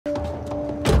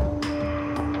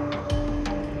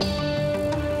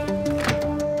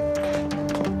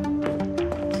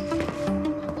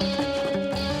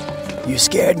You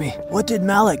scared me. What did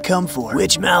Malik come for?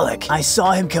 Which Malik? I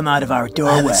saw him come out of our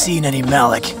doorway. I haven't seen any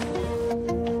Malik.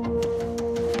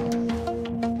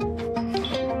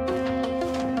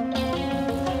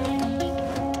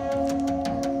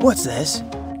 What's this?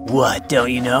 What,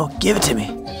 don't you know? Give it to me.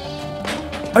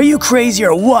 Are you crazy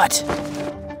or what?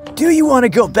 Do you want to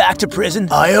go back to prison?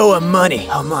 I owe him money.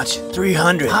 How much?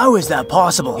 300. How is that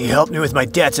possible? He helped me with my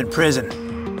debts in prison.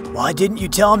 Why didn't you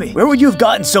tell me? Where would you have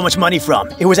gotten so much money from?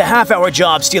 It was a half-hour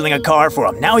job stealing a car for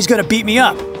him. Now he's gonna beat me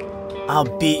up. I'll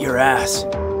beat your ass.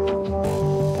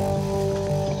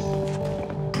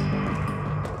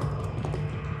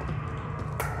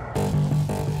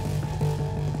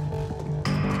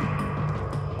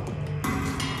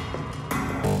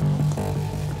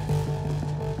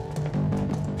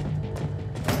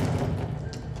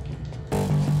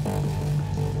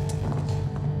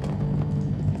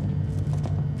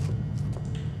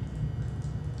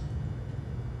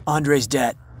 Andre's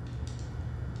debt.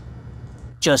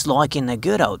 Just like in the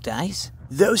good old days.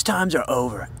 Those times are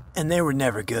over, and they were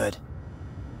never good.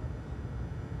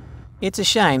 It's a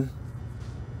shame.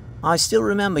 I still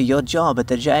remember your job at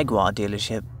the Jaguar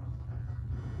dealership.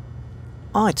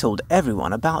 I told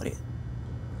everyone about it.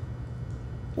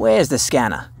 Where's the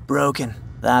scanner? Broken.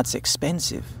 That's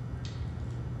expensive.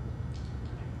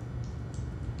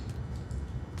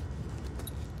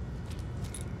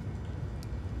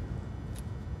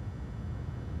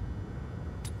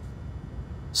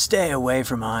 Stay away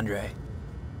from Andre.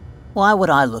 Why would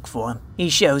I look for him? He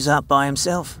shows up by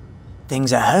himself.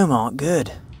 Things at home aren't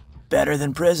good. Better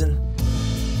than prison.